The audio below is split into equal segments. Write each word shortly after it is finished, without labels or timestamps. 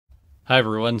Hi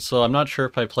everyone, so I'm not sure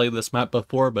if I played this map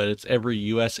before, but it's every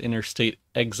US interstate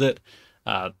exit.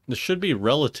 This should be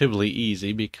relatively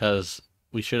easy because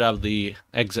we should have the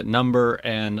exit number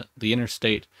and the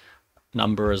interstate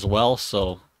number as well,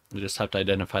 so we just have to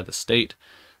identify the state.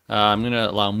 I'm going to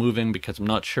allow moving because I'm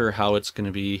not sure how it's going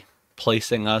to be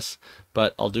placing us,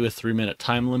 but I'll do a 3-minute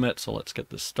time limit, so let's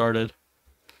get this started.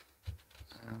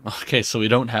 Okay, so we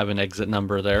don't have an exit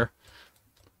number there,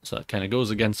 so that kind of goes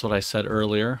against what I said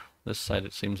earlier. This side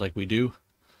it seems like we do.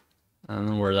 I don't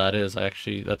know where that is.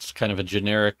 That's kind of a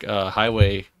generic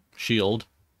highway shield.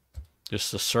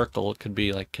 Just a circle. It could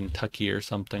be like Kentucky or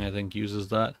something, I think, uses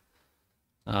that.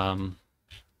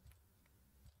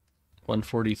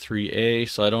 143A,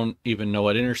 so I don't even know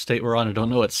what interstate we're on. I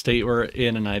don't know what state we're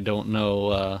in, and I don't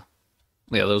know...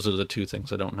 yeah, those are the two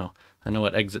things I don't know. I know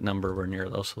what exit number we're near,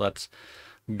 though, so that's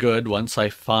good. Once I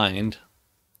find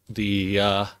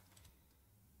the...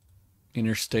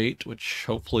 interstate, which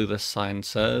hopefully this sign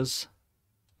says.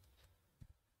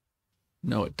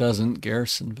 No, it doesn't.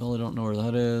 Garrisonville, I don't know where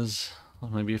that is. Well,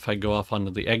 maybe if I go off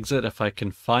onto the exit, if I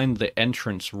can find the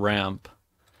entrance ramp,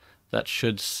 that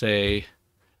should say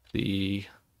the...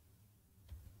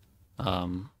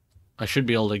 I should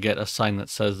be able to get a sign that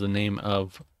says the name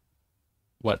of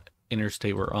what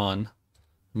interstate we're on.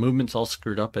 Movement's all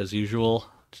screwed up as usual,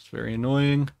 which is very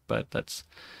annoying, but that's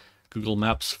Google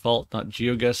Maps fault, not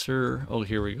GeoGuessr. Oh,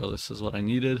 here we go. This is what I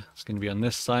needed. It's going to be on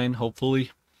this sign,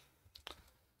 hopefully.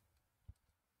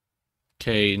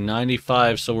 Okay,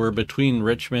 95. So we're between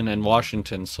Richmond and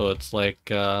Washington. So it's like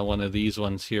one of these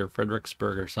ones here,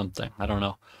 Fredericksburg or something. I don't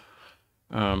know.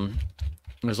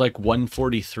 There's like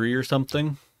 143 or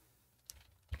something.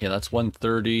 Yeah, that's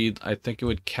 130. I think it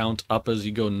would count up as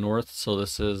you go north. So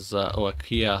this is, oh,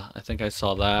 yeah, I think I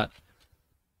saw that.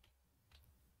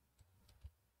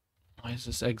 Why is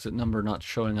this exit number not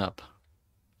showing up?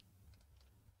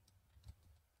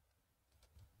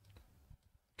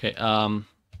 Okay,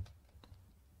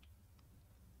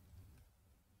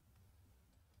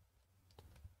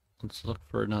 let's look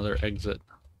for another exit.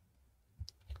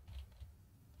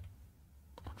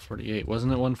 148,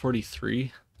 wasn't it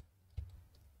 143?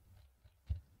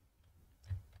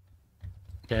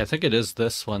 Okay, I think it is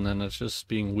this one, then it's just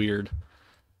being weird.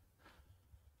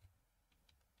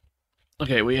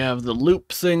 Okay, we have the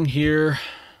loop thing here.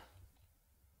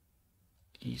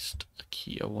 East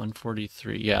Kia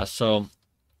 143. Yeah, so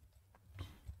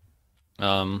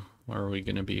where are we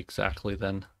going to be exactly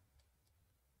then?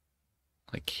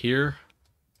 Like here?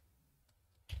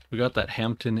 We got that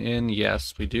Hampton Inn.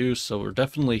 Yes, we do. So we're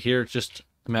definitely here. It's just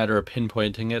a matter of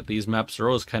pinpointing it. These maps are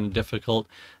always kind of difficult.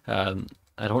 I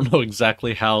don't know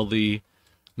exactly how the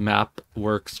map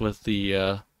works with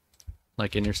the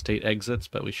like interstate exits,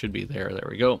 but we should be there. There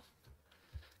we go.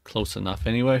 Close enough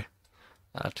anyway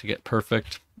to get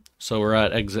perfect. So we're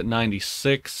at exit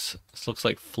 96. This looks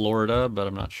like Florida, but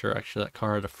I'm not sure. Actually, that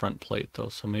car had a front plate though,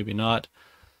 so maybe not.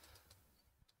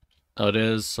 Oh, it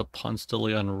is. So Ponce de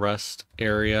Leon rest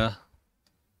area.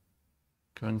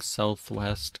 Going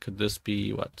southwest. Could this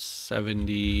be, what,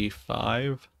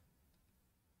 75?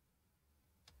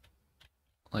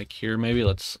 Like here, maybe?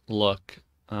 Let's look.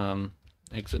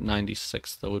 Exit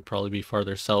 96, though, would probably be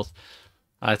farther south.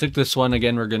 I think this one,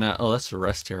 again, we're gonna... Oh, that's the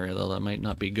rest area, though. That might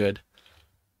not be good.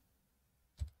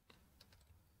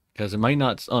 Because it might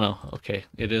not... Oh, no. Okay.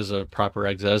 It is a proper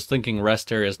exit. I was thinking rest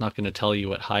area is not going to tell you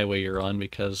what highway you're on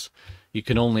because you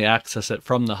can only access it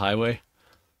from the highway.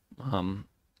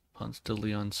 Ponce de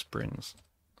Leon Springs.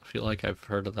 I feel like I've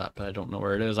heard of that, but I don't know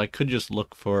where it is. I could just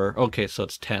look for... Okay, so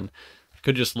it's 10. I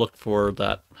could just look for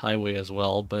that highway as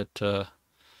well, but...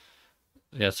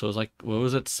 yeah, so it was like, what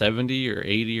was it, 70 or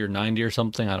 80 or 90 or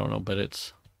something? I don't know, but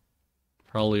it's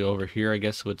probably over here. I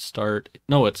guess it would start...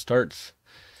 No, it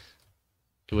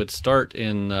would start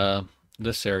in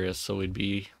this area, so we'd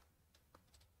be...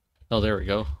 Oh, there we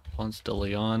go. Ponce de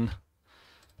Leon.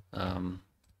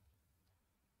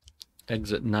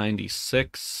 Exit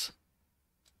 96.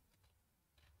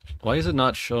 Why is it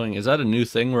not showing? Is that a new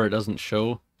thing where it doesn't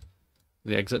show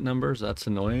the exit numbers? That's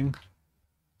annoying.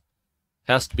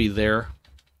 Has to be there.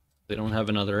 They don't have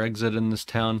another exit in this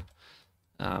town.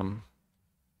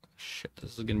 Shit,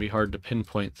 this is going to be hard to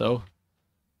pinpoint, though.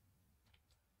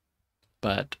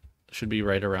 But should be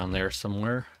right around there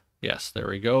somewhere. Yes, there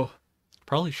we go.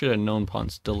 Probably should have known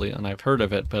Ponce de Leon. I've heard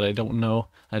of it, but I don't know.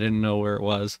 I didn't know where it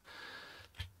was.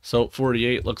 So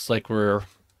 48 looks like we're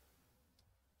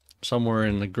somewhere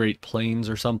in the Great Plains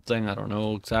or something. I don't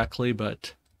know exactly,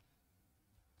 but...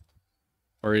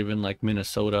 Or even like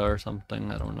Minnesota or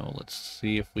something. I don't know. Let's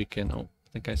see if we can... Oh, I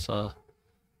think I saw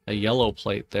a yellow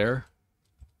plate there.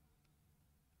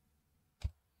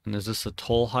 And is this a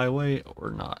toll highway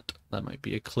or not? That might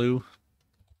be a clue.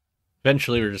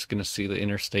 Eventually we're just going to see the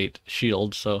interstate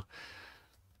shield, so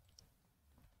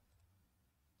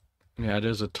yeah, it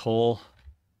is a toll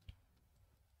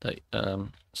that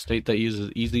state that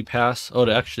uses Easy Pass. Oh, it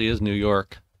actually is New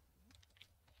York.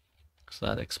 So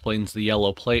that explains the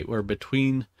yellow plate. We're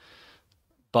between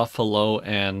Buffalo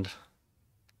and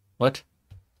what?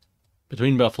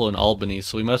 Between Buffalo and Albany,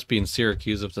 so we must be in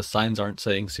Syracuse if the signs aren't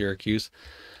saying Syracuse.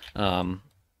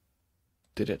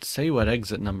 Did it say what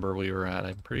exit number we were at?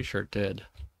 I'm pretty sure it did.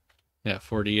 Yeah,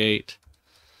 48.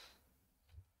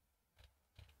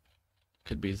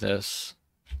 Could be this.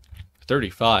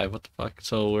 35, what the fuck?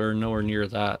 So we're nowhere near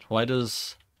that. Why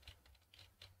does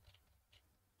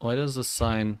the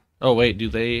sign... Oh wait, do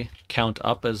they count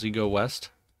up as you go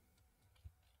west?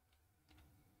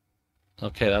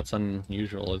 Okay, that's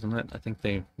unusual, isn't it? I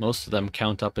think most of them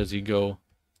count up as you go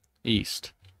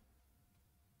east.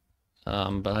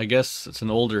 But I guess it's an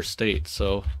older state,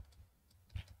 so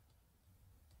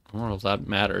I don't know if that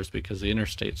matters because the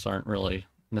interstates aren't really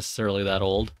necessarily that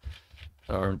old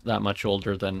or that much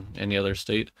older than any other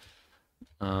state.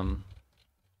 What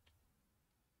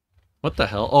the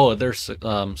hell? Oh, they're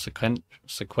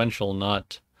sequential,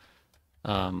 not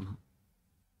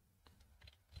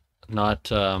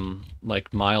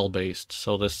like mile based.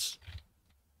 So this,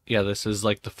 yeah, this is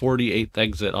like the 48th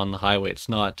exit on the highway. It's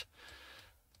not.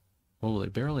 Oh, they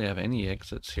barely have any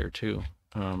exits here too.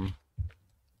 And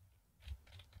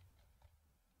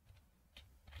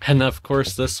of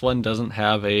course this one doesn't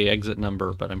have a exit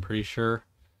number, but I'm pretty sure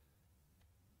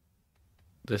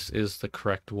this is the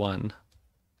correct one.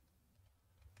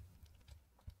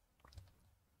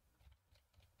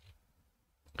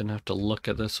 I'm gonna have to look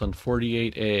at this one.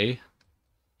 48A.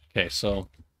 Okay, so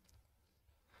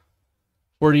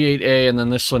 48A, and then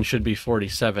this one should be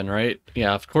 47, right?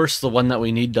 Yeah, of course the one that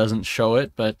we need doesn't show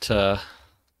it, but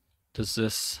does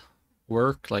this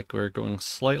work? Like we're going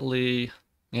slightly...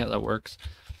 Yeah, that works.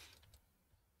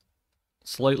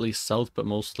 Slightly south, but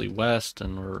mostly west,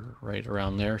 and we're right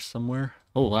around there somewhere.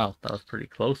 Oh, wow, that was pretty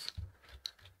close.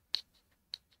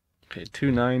 Okay,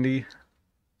 290.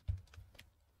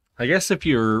 I guess if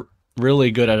you're really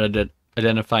good at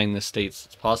identifying the states,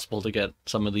 it's possible to get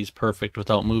some of these perfect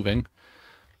without moving.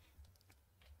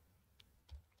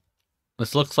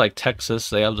 This looks like Texas.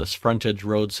 They have this frontage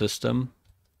road system.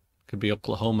 Could be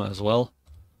Oklahoma as well.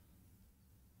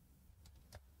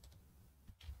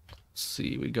 Let's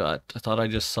see, we got... I thought I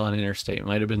just saw an interstate. It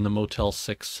might have been the Motel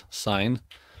 6 sign.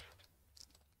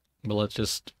 But let's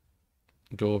just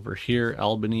go over here.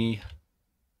 Albany.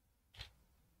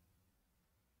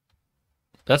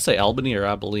 Did that say Albany or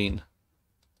Abilene?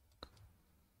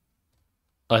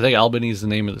 I think Albany is the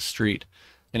name of the street.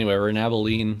 Anyway, we're in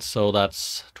Abilene, so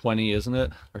that's 20, isn't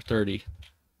it? Or 30.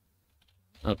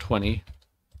 Oh, 20.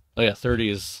 Oh yeah, 30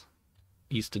 is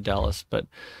east of Dallas, but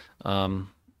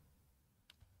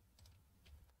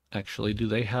actually, do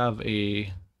they have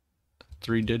a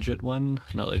 3-digit one?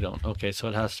 No, they don't. Okay, so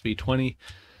it has to be 20.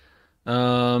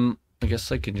 I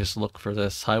guess I can just look for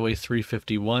this. Highway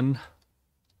 351.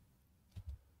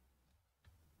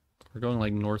 We're going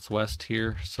like northwest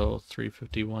here, so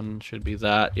 351 should be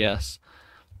that, yes.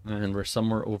 And we're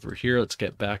somewhere over here. Let's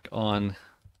get back on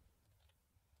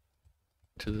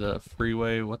to the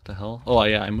freeway. What the hell? Oh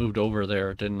yeah, I moved over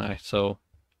there, didn't I? So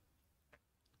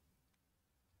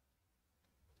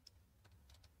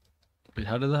wait,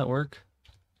 how did that work?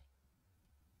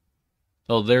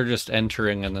 Oh, they're just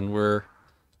entering, and then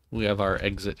we have our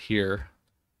exit here.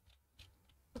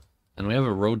 And we have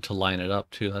a road to line it up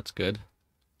too, that's good.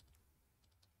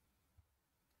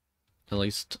 At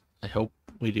least I hope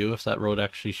we do, if that road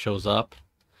actually shows up.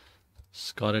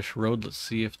 Scottish Road, let's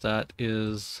see if that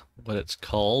is what it's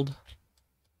called.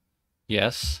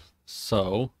 Yes,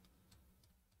 so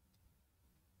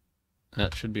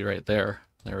that should be right there.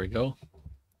 There we go.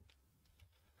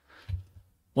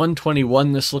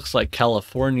 121, this looks like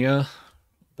California,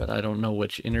 but I don't know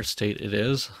which interstate it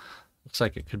is. Looks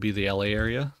like it could be the LA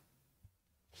area.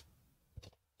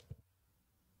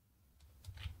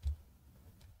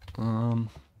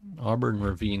 Auburn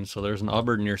Ravine. So there's an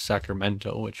Auburn near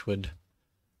Sacramento, which would...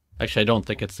 Actually, I don't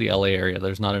think it's the LA area.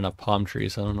 There's not enough palm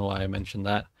trees. I don't know why I mentioned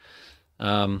that.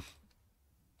 So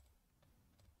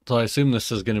I assume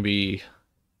this is going to be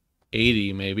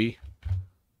 80, maybe.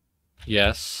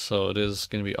 Yes, so it is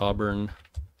going to be Auburn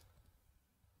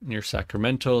near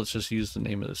Sacramento. Let's just use the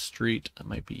name of the street. That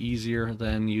might be easier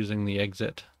than using the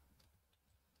exit.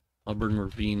 Auburn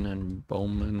Ravine and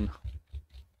Bowman.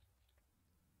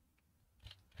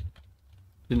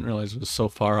 Didn't realize it was so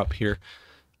far up here.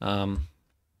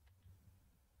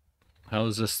 How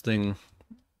is this thing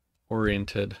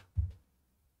oriented?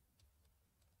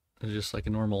 Is it just like a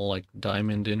normal like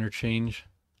diamond interchange?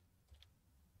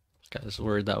 I was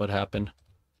worried that would happen.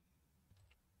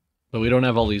 But we don't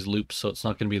have all these loops, so it's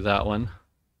not going to be that one.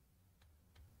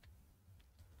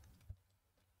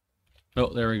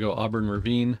 Oh, there we go, Auburn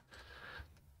Ravine.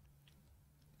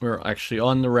 We're actually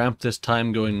on the ramp this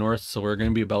time going north, so we're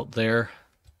going to be about there.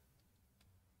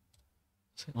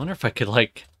 So I wonder if I could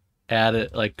like add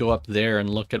it, like go up there and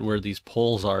look at where these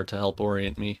poles are to help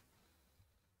orient me.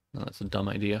 No, that's a dumb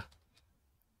idea.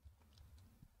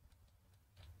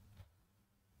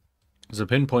 The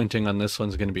pinpointing on this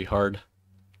one's going to be hard.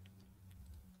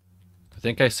 I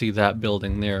think I see that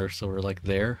building there, so we're like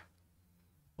there.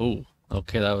 Oh,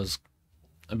 okay, that was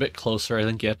a bit closer. I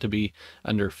think you have to be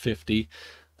under 50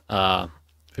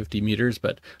 meters,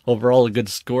 but overall a good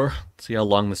score. Let's see how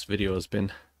long this video has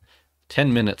been.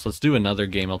 10 minutes. Let's do another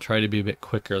game. I'll try to be a bit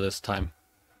quicker this time.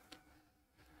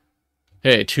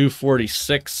 Hey,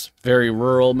 246, very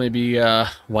rural, maybe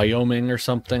Wyoming or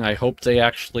something. I hope they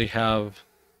actually have...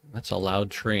 That's a loud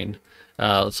train.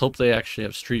 Let's hope they actually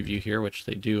have Street View here, which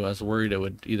they do. I was worried it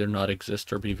would either not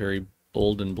exist or be very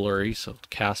bold and blurry. So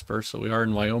Casper. So we are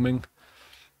in Wyoming.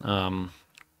 So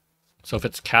if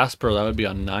it's Casper, that would be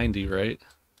on 90, right?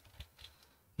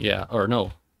 Yeah, or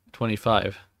no,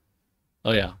 25.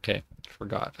 Oh yeah, okay.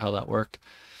 Forgot how that worked.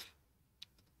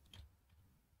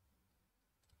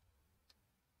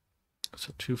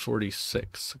 So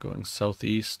 246 going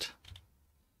southeast.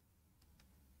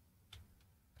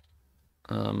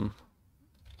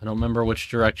 I don't remember which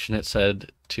direction it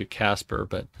said to Casper,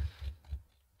 but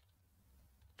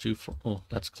oh,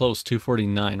 that's close,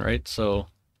 249, right? So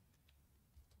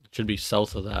it should be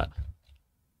south of that.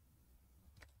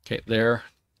 Okay, there.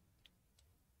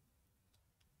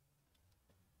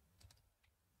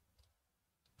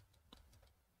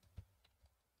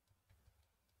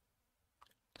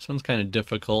 This one's kind of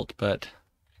difficult, but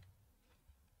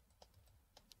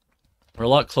we're a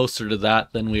lot closer to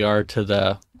that than we are to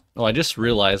the... Oh, I just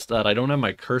realized that I don't have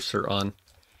my cursor on.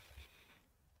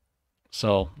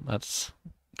 So that's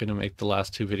going to make the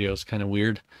last two videos kind of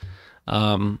weird.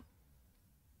 Yeah,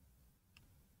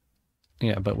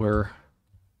 but we're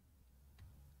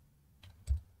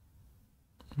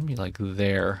maybe like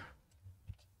there.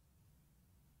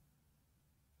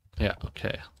 Yeah,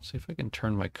 okay. Let's see if I can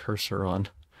turn my cursor on.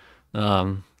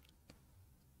 How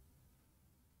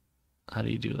do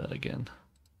you do that again?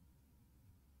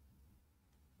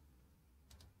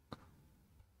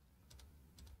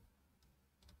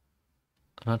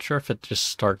 I'm not sure if it just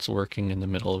starts working in the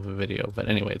middle of a video, but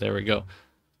anyway, there we go.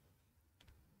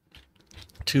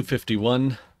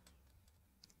 251.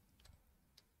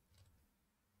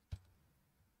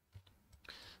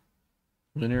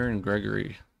 Winner and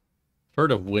Gregory.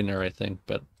 Heard of Winner, I think,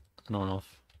 but I don't know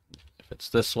if it's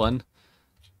this one.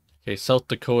 Okay, South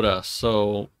Dakota.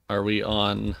 So are we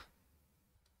on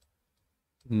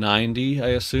 90, I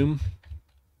assume?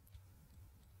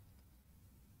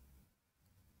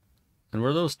 And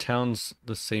were those towns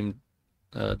the same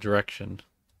direction?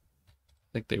 I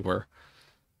think they were.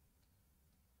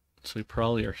 So we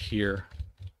probably are here.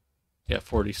 Yeah,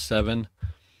 47.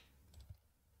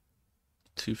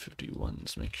 251.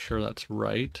 Let's make sure that's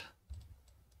right.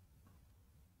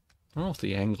 I don't know if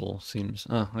the angle seems...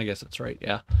 Oh, I guess it's right,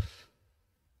 yeah.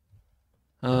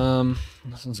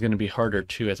 This one's going to be harder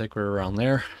too. I think we're around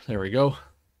there. There we go.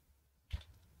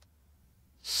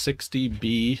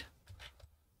 60B.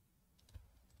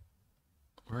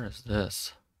 Where is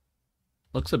this?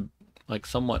 Looks like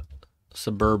somewhat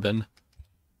suburban,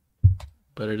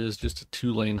 but it is just a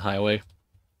 2-lane highway.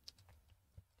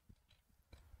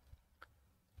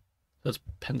 That's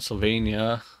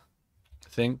Pennsylvania, I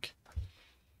think.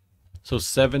 So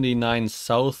 79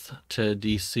 south to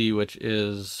DC, which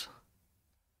is...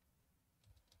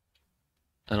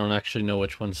 I don't actually know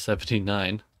which one's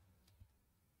 79.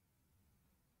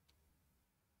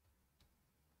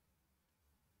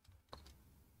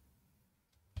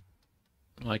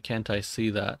 Why can't I see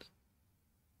that?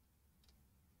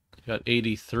 You got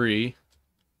 83.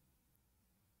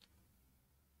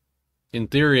 In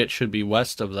theory, it should be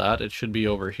west of that. It should be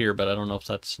over here, but I don't know if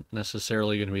that's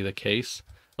necessarily going to be the case.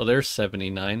 Oh, there's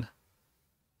 79.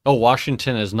 Oh,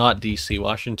 Washington is not DC.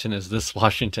 Washington is this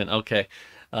Washington. Okay.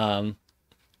 Yeah,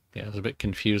 I was a bit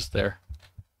confused there.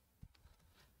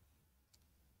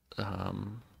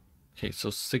 Okay, so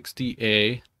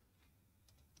 60A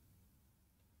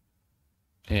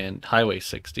and Highway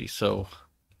 60. So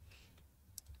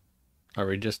are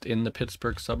we just in the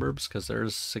Pittsburgh suburbs? Because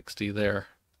there's 60 there.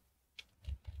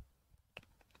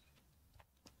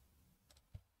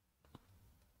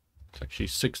 It's actually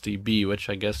 60B, which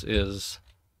I guess is,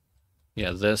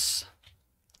 yeah, this.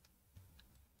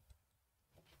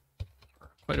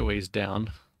 Quite a ways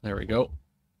down. There we go.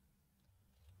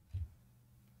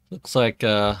 Looks like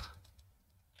could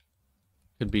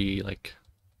be like,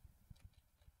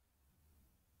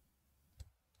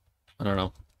 I don't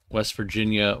know, West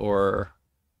Virginia or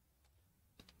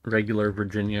regular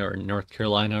Virginia or North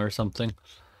Carolina or something.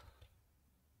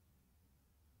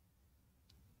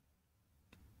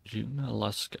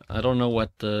 Junaluska. I don't know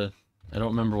what the, I don't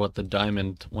remember what the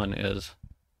diamond one is.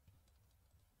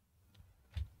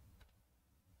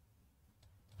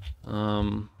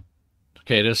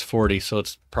 Okay, it is 40, so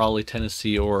it's probably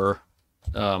Tennessee or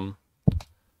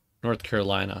North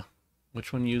Carolina.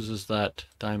 Which one uses that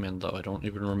diamond, though? I don't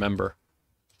even remember.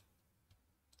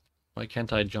 Why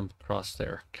can't I jump across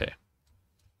there? Okay.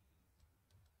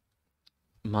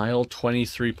 Mile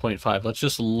 23.5. Let's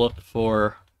just look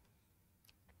for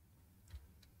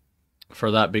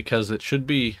that, because it should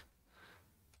be,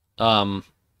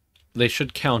 they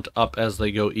should count up as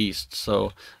they go east.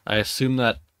 So I assume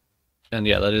that, and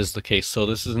yeah, that is the case. So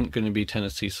this isn't going to be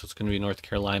Tennessee, so it's going to be North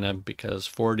Carolina, because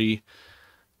 40,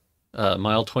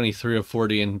 mile 23 of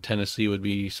 40 in Tennessee would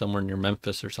be somewhere near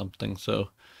Memphis or something. So,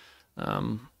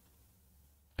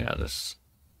 yeah, this,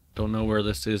 don't know where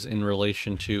this is in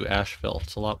relation to Asheville.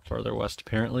 It's a lot farther west,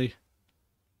 apparently.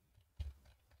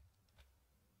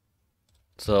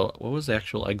 So what was the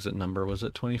actual exit number? Was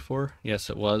it 24? Yes,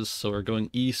 it was. So we're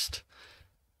going east.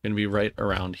 Going to be right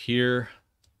around here.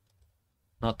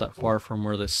 Not that far from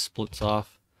where this splits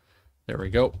off. There we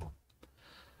go.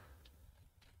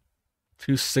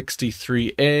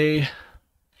 263A.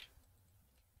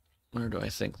 Where do I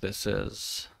think this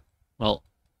is? Well,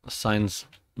 the signs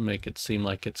make it seem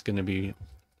like it's going to be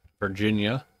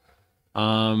Virginia.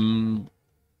 So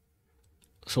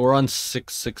we're on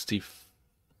 660.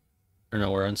 Or no,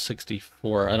 we're on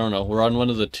 64. I don't know. We're on one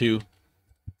of the two.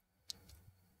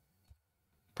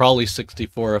 Probably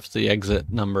 64 if the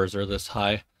exit numbers are this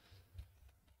high.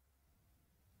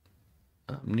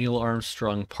 Neil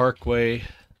Armstrong Parkway.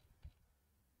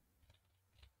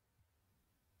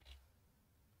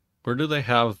 Where do they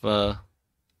have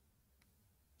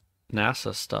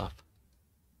NASA stuff?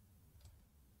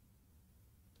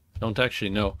 Don't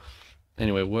actually know.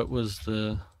 Anyway, what was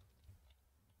the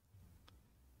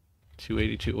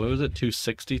 282? What was it?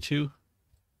 262?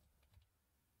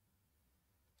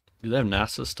 Do they have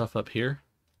NASA stuff up here?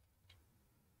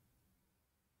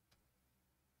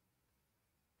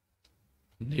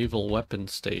 Naval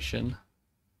Weapons Station.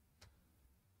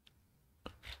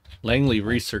 Langley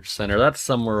Research Center. That's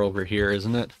somewhere over here,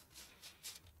 isn't it?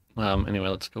 Anyway,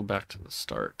 let's go back to the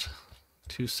start.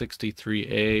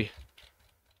 263A.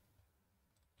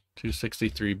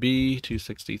 263B.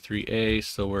 263A.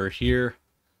 So we're here.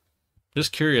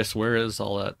 Just curious, where is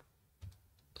all that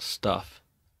stuff?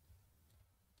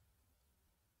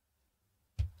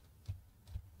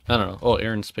 I don't know. Oh,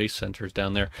 Air and Space Center is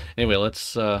down there. Anyway,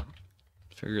 let's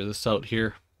figure this out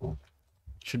here.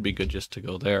 Should be good just to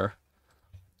go there.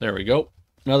 There we go.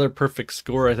 Another perfect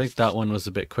score. I think that one was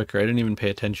a bit quicker. I didn't even pay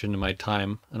attention to my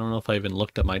time. I don't know if I even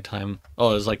looked at my time.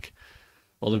 Oh, it was like,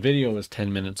 well, the video was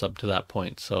 10 minutes up to that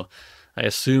point. So I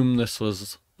assume this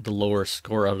was the lower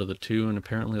score out of the two, and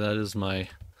apparently that is my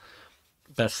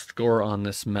best score on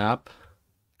this map.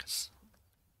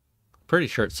 Pretty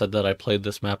sure it said that I played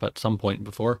this map at some point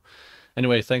before.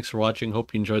 Anyway, thanks for watching.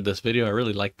 Hope you enjoyed this video. I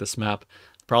really like this map.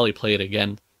 Probably play it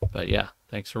again. But yeah,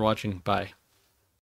 thanks for watching. Bye.